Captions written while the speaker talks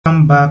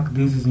back.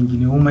 This is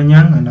Eng.Ouma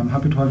Nyang, and I'm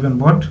happy to have you on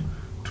board.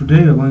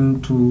 Today we're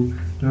going to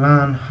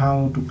learn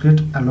how to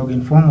create a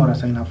login form or a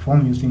sign up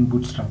form using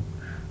Bootstrap.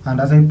 And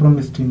as I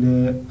promised in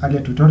the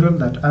earlier tutorial,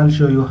 that I'll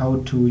show you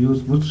how to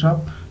use Bootstrap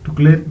to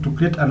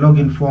create a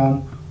login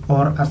form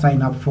or a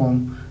sign up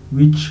form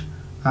which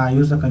a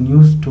user can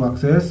use to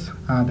access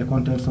the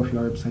contents of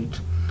your website.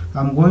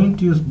 I'm going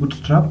to use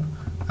Bootstrap,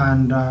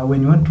 and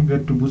when you want to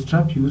get to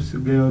Bootstrap, you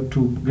go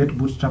to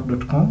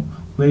getbootstrap.com,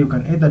 where you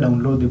can either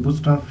download the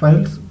Bootstrap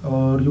files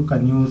or you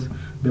can use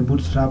the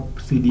Bootstrap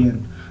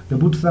CDN. The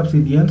Bootstrap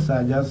CDNs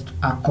are just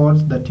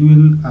codes that you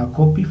will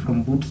copy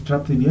from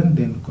Bootstrap CDN,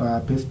 then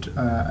paste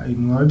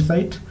in your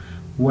website,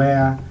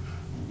 where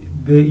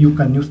you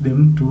can use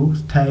them to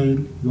style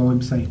your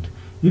website.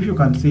 If you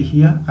can see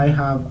here, I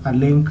have a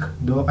link,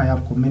 though I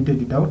have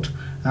commented it out.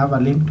 I have a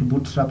link to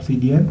Bootstrap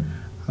CDN,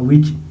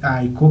 which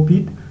I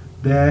copied.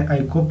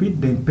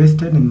 Then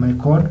pasted in my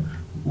code,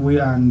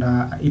 and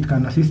it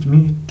can assist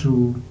me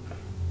to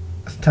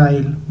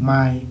style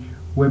my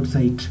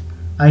website.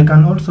 I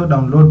can also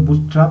download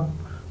Bootstrap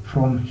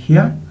from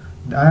here.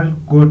 I'll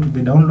go to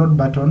the download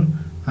button,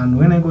 and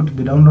when I go to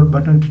the download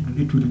button,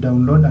 it will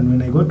download. And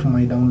when I go to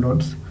my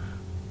downloads,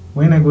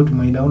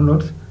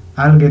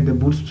 I'll get the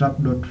Bootstrap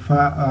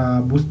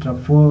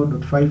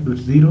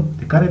 4.5.0.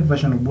 The current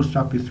version of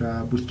Bootstrap is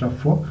Bootstrap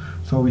 4.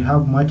 So we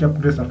have much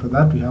upgrades after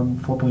that. We have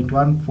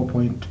 4.1,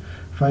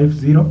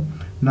 4.50.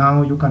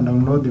 Now you can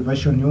download the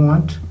version you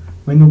want.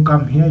 When you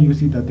come here, you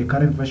see that the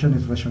current version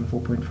is version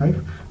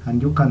 4.5,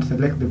 and you can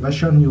select the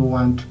version you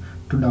want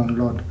to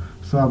download.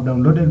 So I've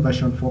downloaded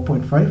version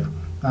 4.5,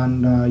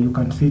 and you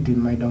can see it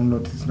in my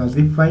downloads. It's a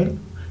zip file.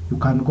 You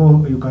can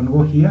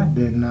go here,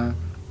 then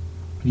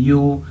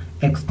you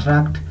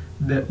extract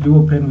you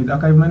open with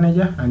Archive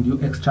Manager, and you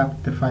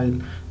extract the file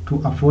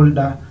to a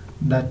folder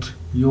that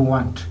you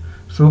want.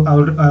 So I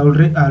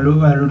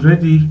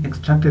already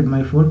extracted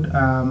my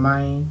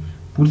my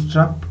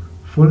Bootstrap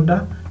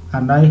folder,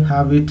 and I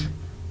have it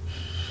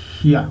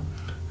here.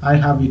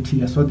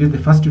 So this is the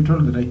first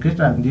tutorial that I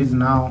created, and this is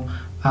now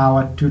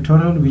our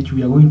tutorial which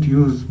we are going to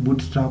use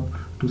Bootstrap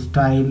to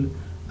style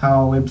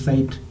our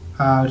website,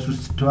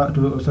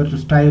 to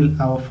style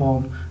our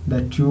form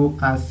that you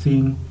are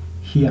seeing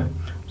here.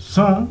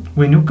 So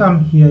when you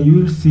come here, you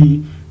will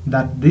see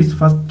that this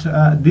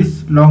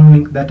long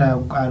link that I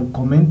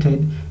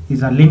commented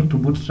is a link to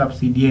Bootstrap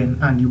CDN,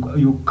 and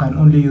you can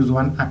only use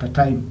one at a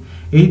time.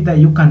 Either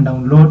you can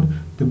download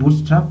the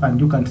Bootstrap, and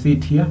you can see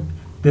it here.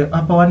 The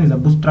upper one is a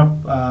Bootstrap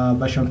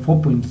version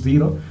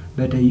 4.0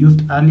 that I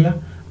used earlier,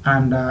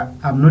 and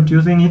I'm not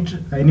using it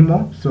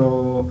anymore,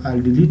 so I'll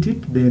delete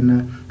it.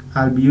 Then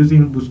I'll be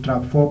using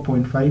Bootstrap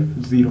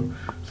 4.50.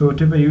 So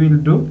whatever you will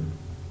do,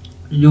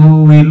 you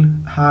will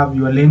have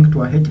your link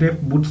to a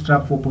href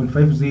Bootstrap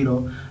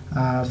 4.50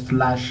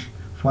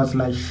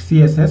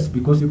 /CSS,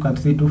 because you can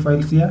see two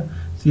files here,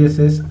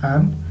 CSS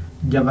and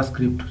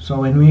JavaScript. So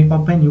when we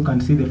open, you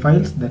can see the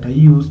files that I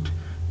used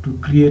to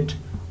create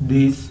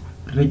this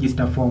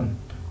register form.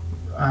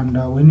 And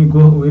when you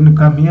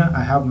come here,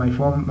 I have my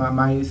form,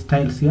 my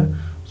styles here.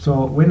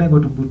 So when I go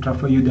to Bootstrap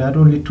for you, there are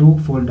only two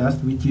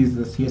folders, which is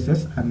the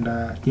CSS and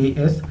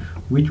JS,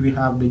 which we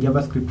have the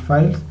JavaScript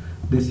files,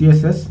 the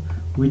CSS,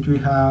 which we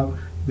have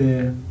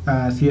the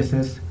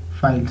CSS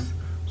files.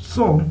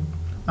 So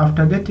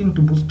after getting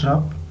to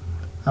Bootstrap,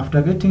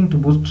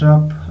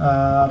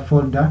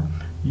 folder,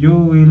 you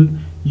will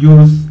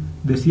use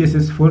the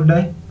CSS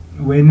folder.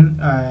 When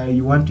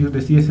you want to use the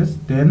CSS,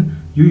 then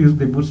you use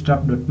the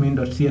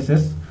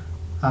bootstrap.min.css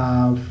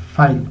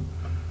file.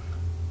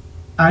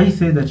 I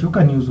say that you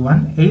can use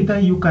one. Either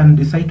you can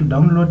decide to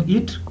download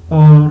it,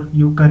 or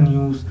you can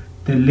use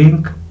the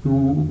link.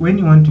 When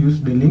you want to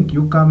use the link,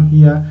 you come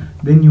here,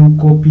 then you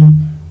copy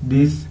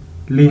this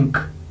link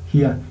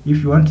here.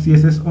 If you want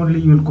CSS only,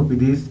 you will copy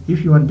this.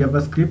 If you want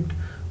JavaScript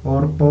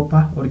or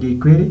Popper or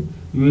jQuery,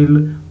 you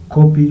will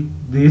copy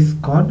this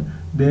code,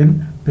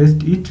 then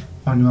paste it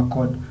on your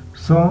code.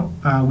 So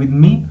with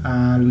me,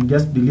 I'll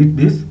just delete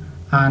this,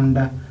 and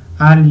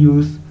I'll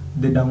use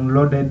the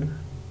downloaded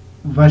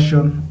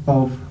version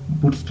of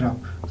Bootstrap.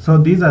 So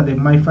these are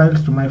my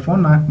files to my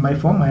form. I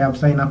have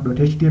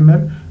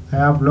signup.html, I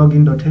have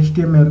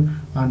login.html,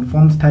 and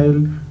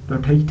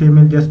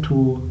formstyle.html, just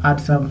to add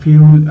some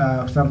few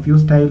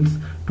styles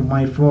to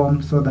my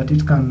form so that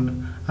it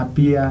can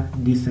appear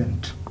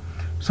decent.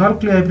 So I'll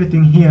clear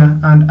everything here,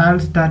 and I'll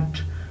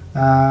start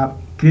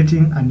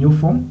creating a new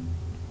form.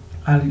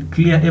 I'll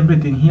clear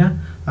everything here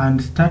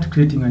and start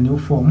creating a new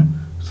form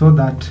so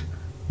that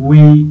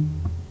we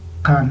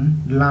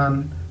can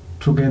learn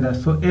together.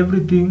 So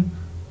everything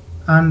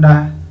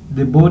under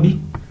the body,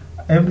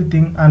 I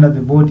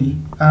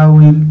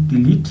will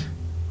delete.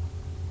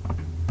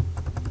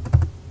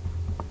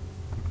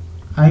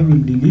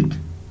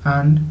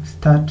 And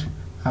start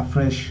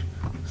afresh.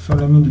 So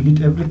let me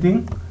delete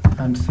everything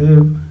and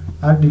save.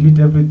 I'll delete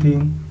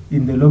everything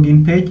in the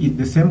login page. It's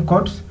the same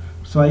codes.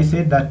 So I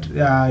said that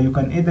you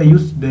can either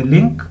use the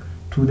link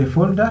to the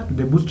folder,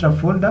 the Bootstrap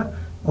folder,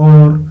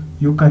 or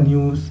you can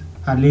use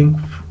a link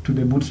to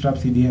the Bootstrap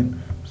CDN.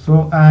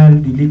 So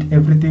I'll delete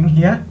everything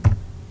here.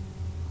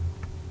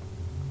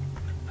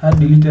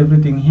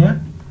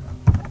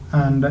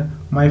 And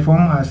my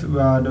form as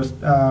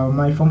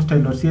my form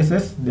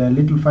style.css, there are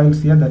little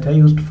files here that I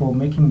used for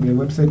making the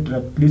website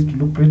at least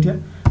look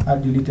prettier.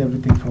 I'll delete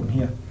everything from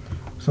here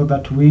so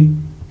that we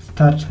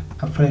start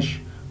afresh.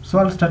 So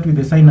I'll start with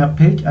the sign up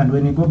page, and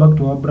when you go back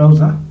to our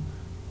browser,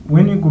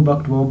 we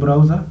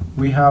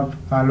have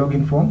our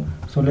login form.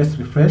 So let's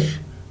refresh,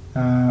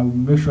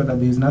 make sure that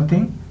there is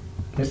nothing.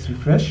 Let's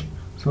refresh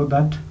so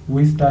that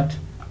we start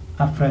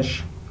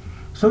afresh.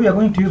 So we are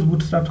going to use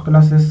Bootstrap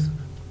classes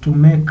to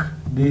make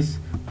this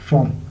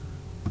form.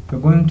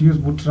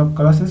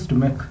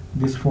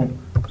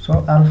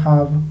 So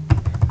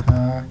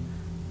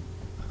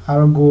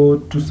I'll go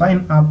to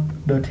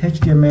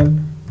signup.html,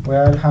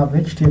 where I'll have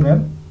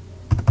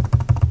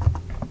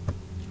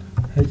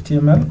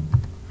HTML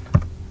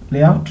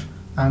layout,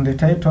 and the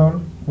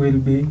title will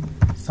be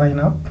sign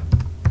up.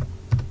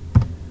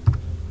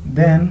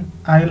 Then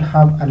I'll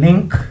have a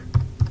link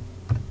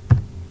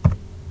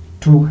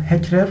to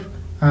href,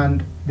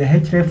 and the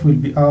href will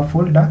be our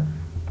folder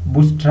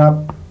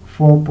Bootstrap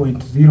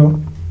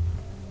 4.0.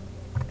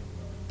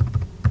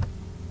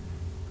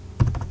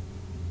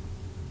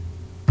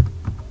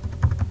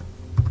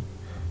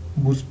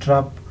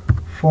 Bootstrap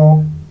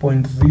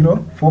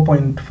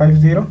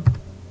 4.50.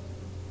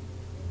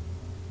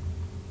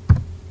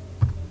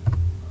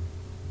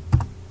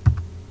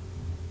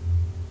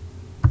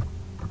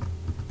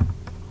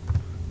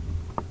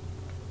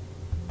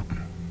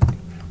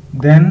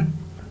 Then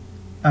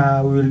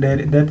we'll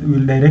direct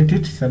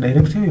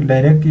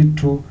it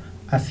to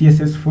a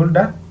CSS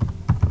folder.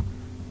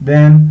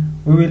 Then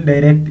we will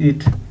direct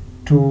it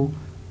to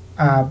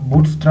a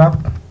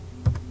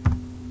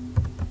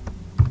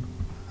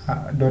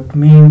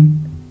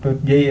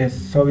bootstrap.min.js,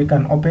 so we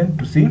can open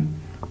to see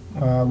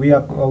we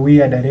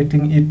are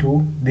directing it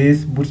to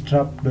this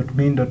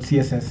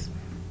bootstrap.min.css.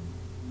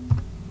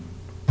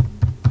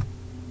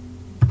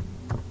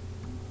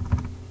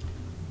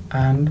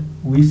 And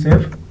we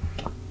save.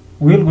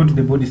 We'll go to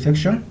the body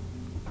section,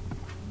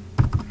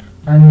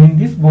 and in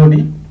this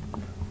body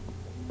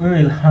we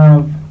will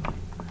have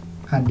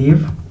a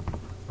div,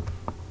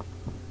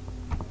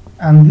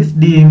 and this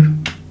div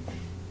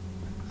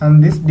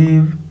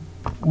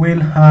will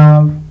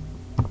have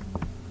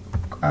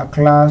a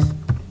class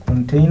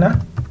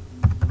container,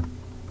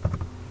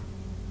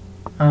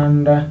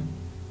 and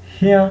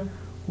here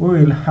we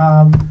will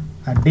have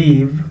a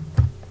div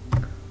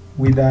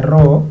with a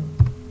row.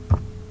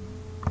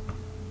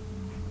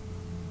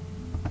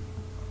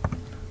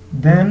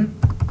 Then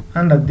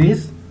under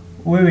this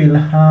we will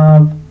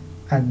have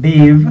a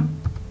div,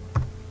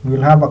 we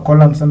will have a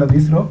columns under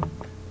this row,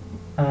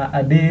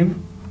 a div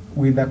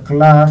with a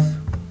class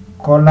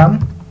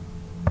column,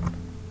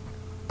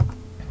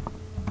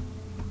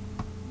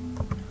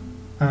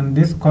 and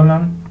this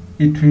column,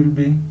 it will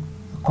be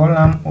a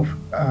column of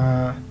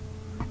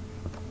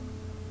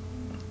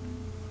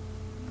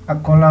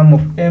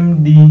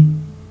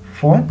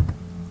MD4,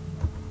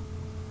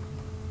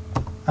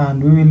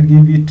 and we will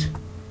give it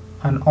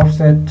an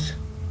offset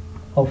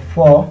of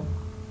 4.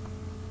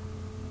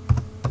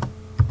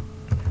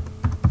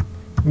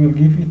 We will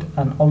give it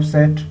an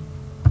offset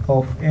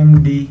of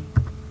MD4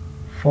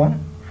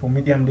 for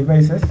medium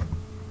devices,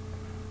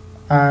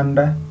 and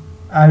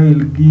I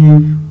will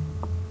give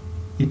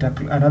it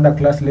another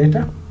class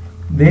later.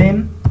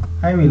 Then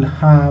I will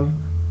have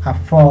a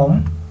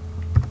form,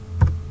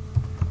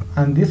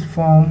 and this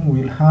form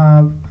will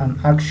have an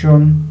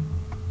action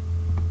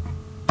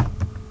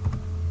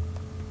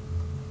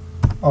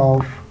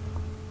of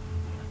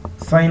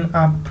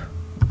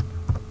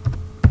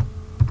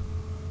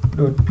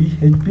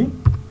signup.php,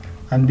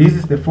 and this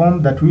is the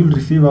form that will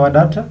receive our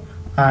data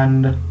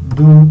and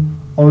do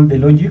all the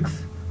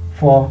logics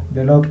for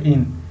the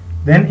login.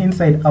 Then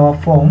inside our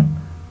form,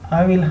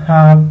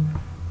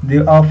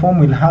 our form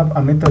will have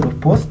a method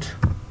of post.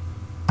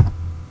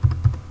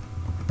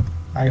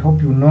 I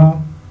hope you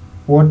know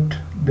what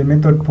the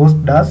method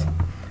post does.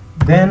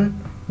 Then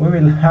we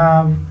will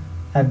have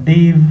a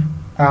div,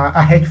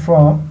 a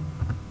h4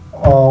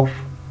 of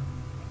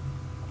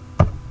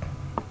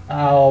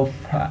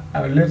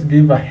let's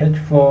give a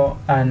h4,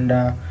 and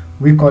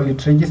we call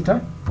it register,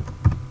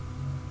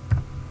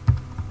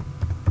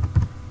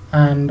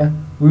 and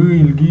we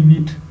will give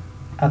it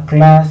a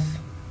class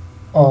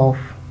of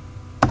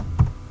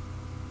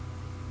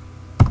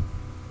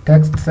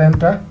text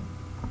center,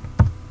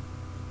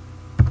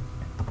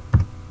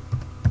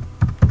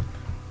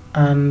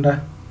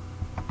 and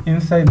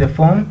inside the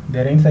form,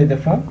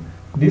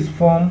 this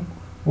form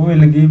we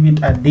will give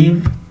it a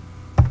div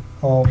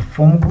of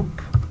form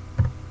group.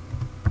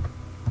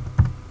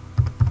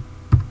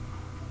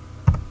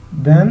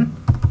 Then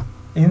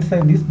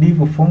inside this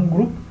div of form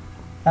group,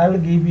 I'll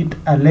give it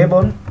a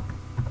label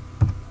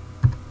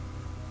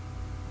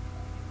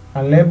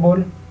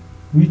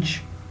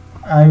which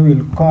I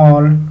will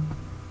call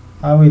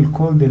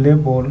the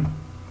label,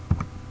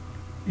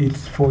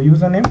 it's for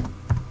username,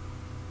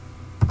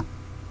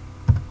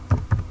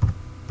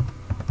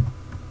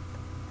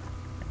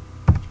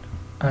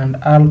 and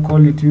I'll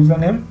call it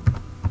username,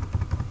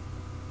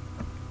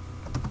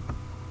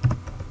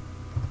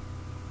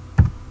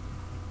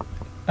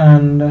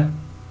 and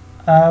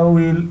I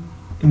will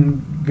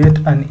get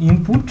an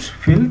input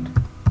field,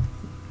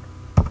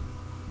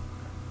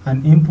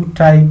 an input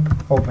type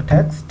of a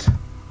text,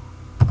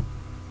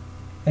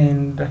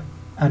 and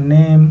a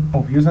name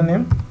of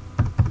username.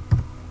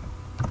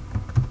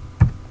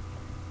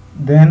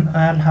 Then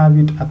I'll have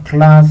it a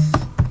class.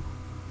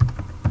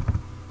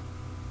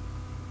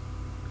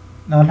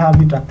 I'll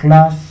have it a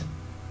class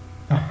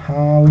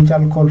which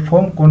I'll call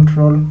form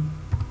control.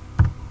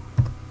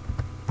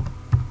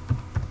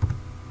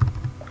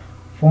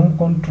 Form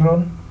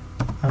control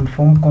and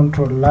form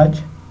control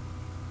large,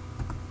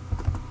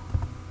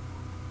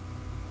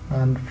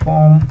 and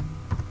form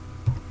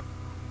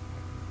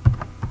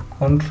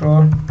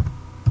control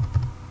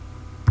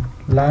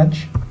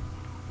large.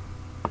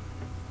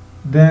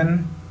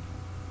 Then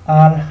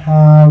I'll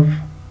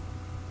have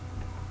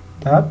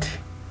that.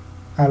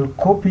 I'll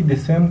copy the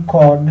same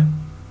code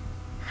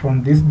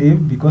from this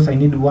div because I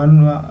need 3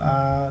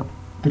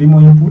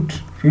 more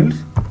input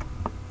fields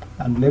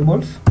and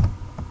labels.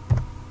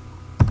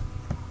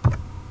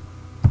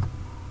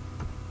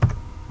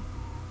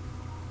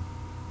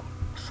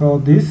 So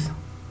this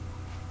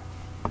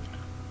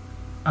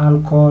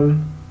I'll call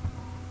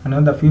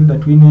another field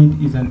that we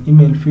need is an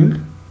email field,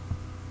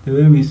 the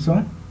way we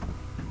saw,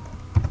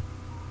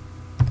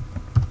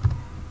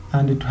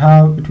 and it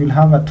will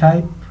have a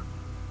type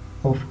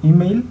of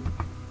email.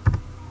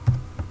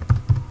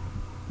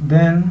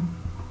 Then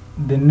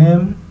the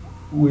name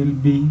will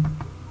be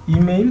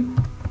email.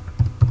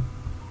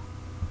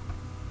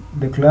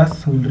 The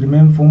class will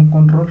remain form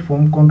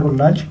control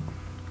large.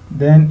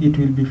 Then it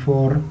will be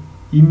for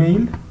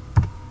email.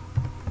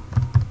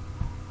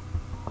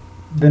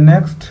 The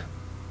next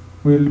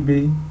will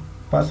be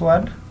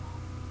password,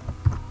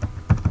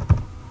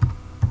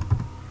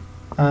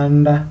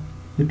 and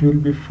it will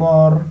be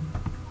for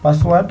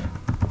password.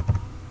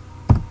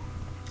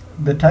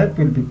 The type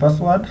will be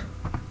password,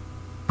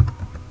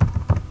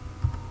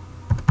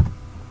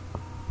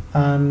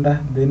 and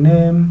the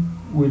name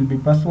will be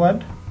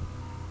password.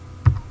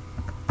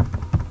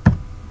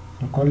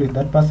 I'll call it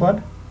that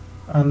password,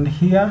 and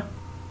here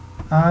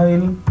I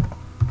will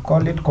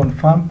call it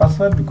confirm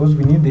password because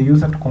we need the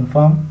user to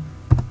confirm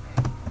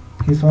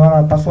his or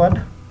her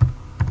password,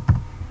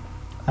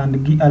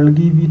 and I'll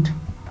give it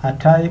a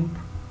type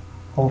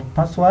of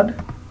password.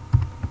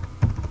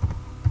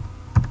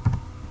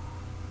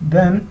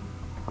 Then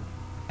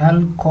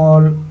I'll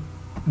call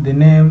the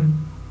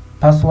name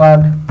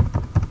password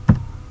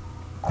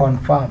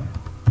confirm,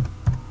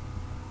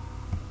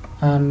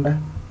 and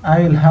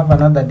I will have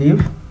another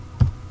div,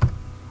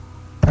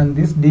 and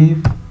this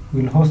div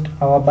will host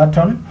our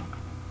button.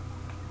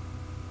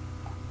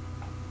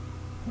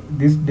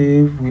 This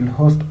div will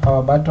host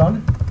our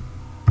button.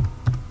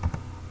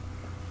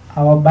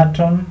 Our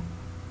button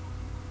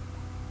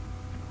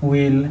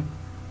will,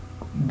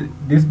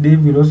 this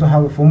div will also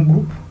have a form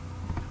group,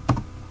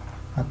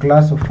 a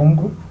class of form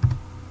group.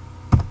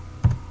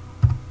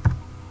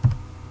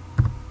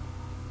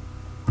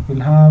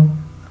 We'll have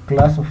a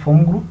class of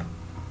form group,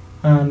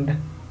 and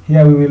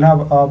here we will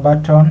have our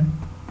button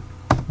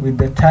with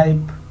the type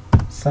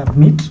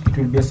submit. It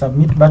will be a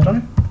submit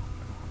button,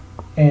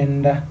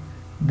 and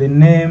the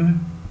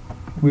name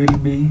will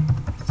be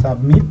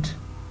submit,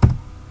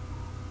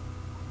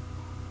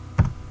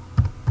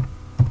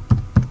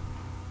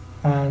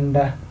 and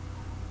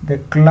the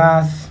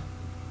class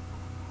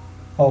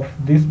of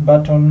this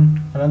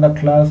button, another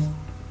class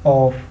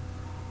of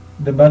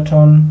the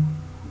button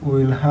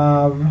will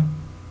have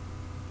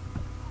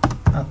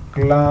a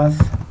class.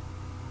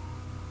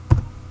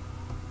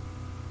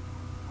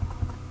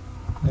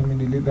 Let me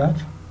delete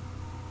that.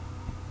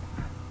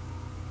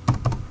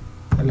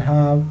 I'll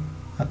have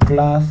a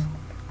class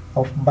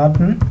of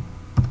button.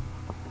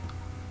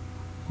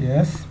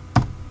 Yes,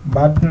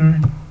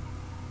 button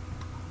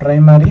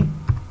primary,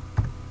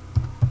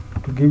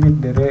 to give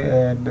it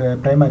the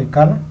primary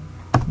color.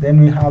 Then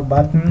we have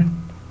button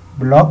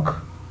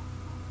block,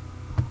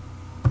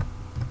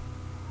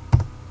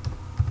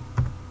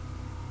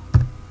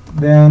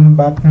 then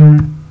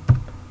button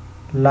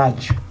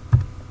large.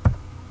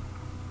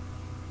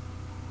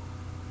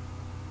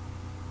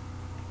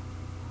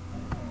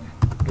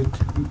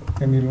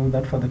 Let me remove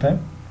that for the time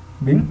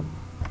being,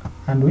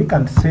 and we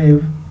can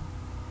save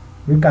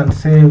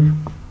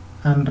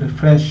and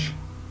refresh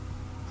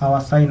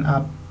our sign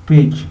up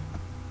page.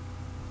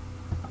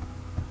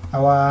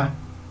 Our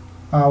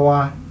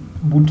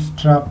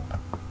Bootstrap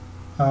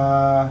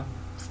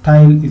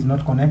style is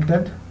not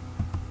connected,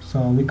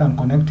 so we can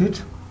connect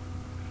it.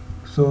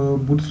 So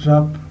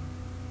Bootstrap,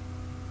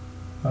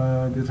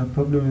 there's a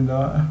problem in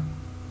the,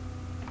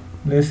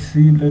 let's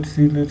see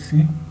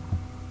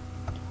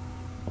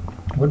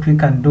what we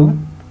can do.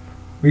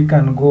 We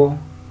can go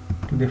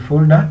to the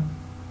folder,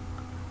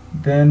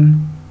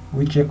 then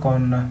we check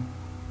on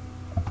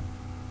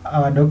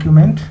our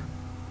document.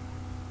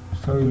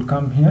 So we'll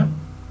come here,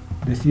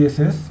 the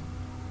CSS.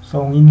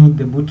 So we need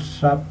the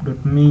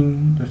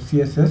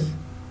bootstrap.main.css.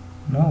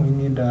 No, we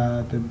need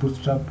the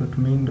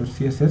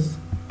bootstrap.main.css.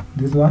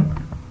 This one,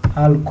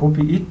 I'll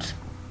copy it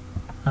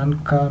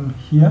and come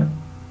here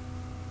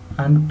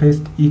and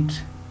paste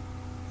it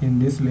in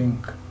this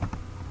link,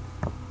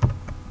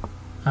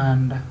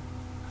 and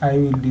I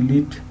will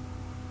delete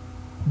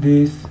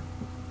this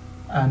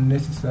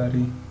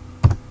unnecessary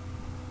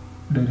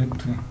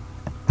directory,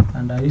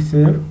 and I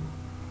save.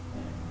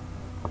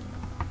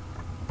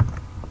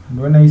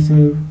 And when I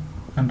save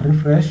and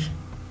refresh,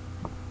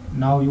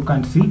 now you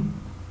can see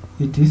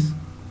it is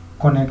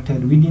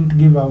connected. We didn't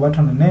give our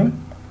button a name,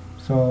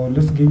 so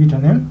let's give it a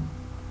name.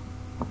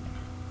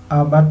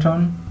 Our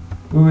button,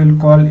 we will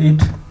call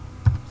it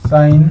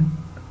sign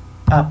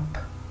up.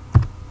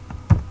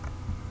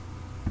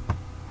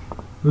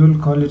 We will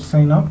call it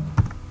sign up,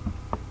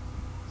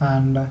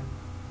 and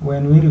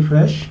when we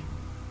refresh,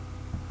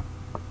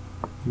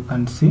 you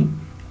can see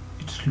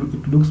it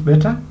looks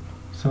better.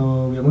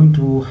 So we are going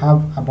to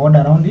have a border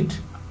around it.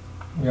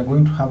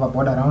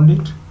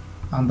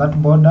 And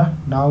that border,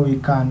 now we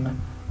can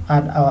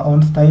add our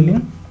own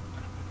styling,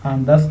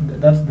 and that's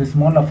the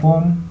smaller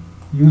form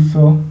you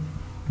saw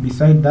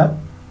beside that.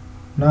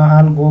 Now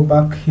I'll go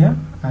back here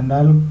and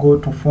I'll go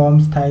to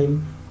form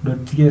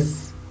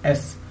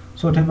style.css.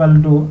 So whatever I'll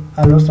do,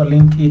 I'll also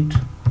link it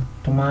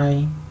to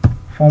my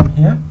form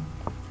here,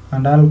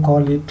 and I'll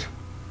call it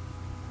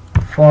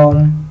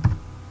form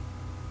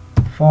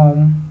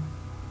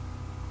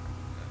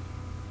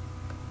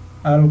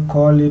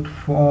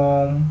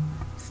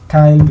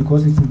style,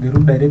 because it's in the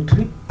root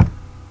directory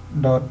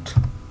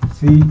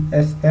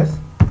 .css,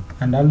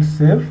 and I'll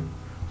save.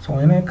 So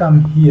when I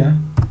come here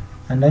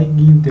and I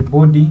give the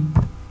body,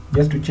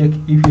 just to check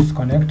if it's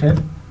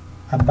connected,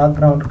 a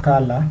background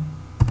color,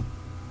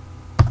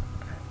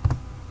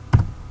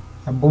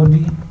 a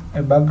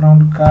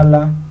background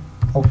color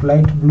of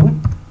light blue.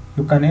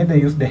 You can either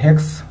use the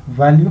hex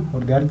value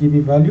or the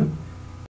RGB value.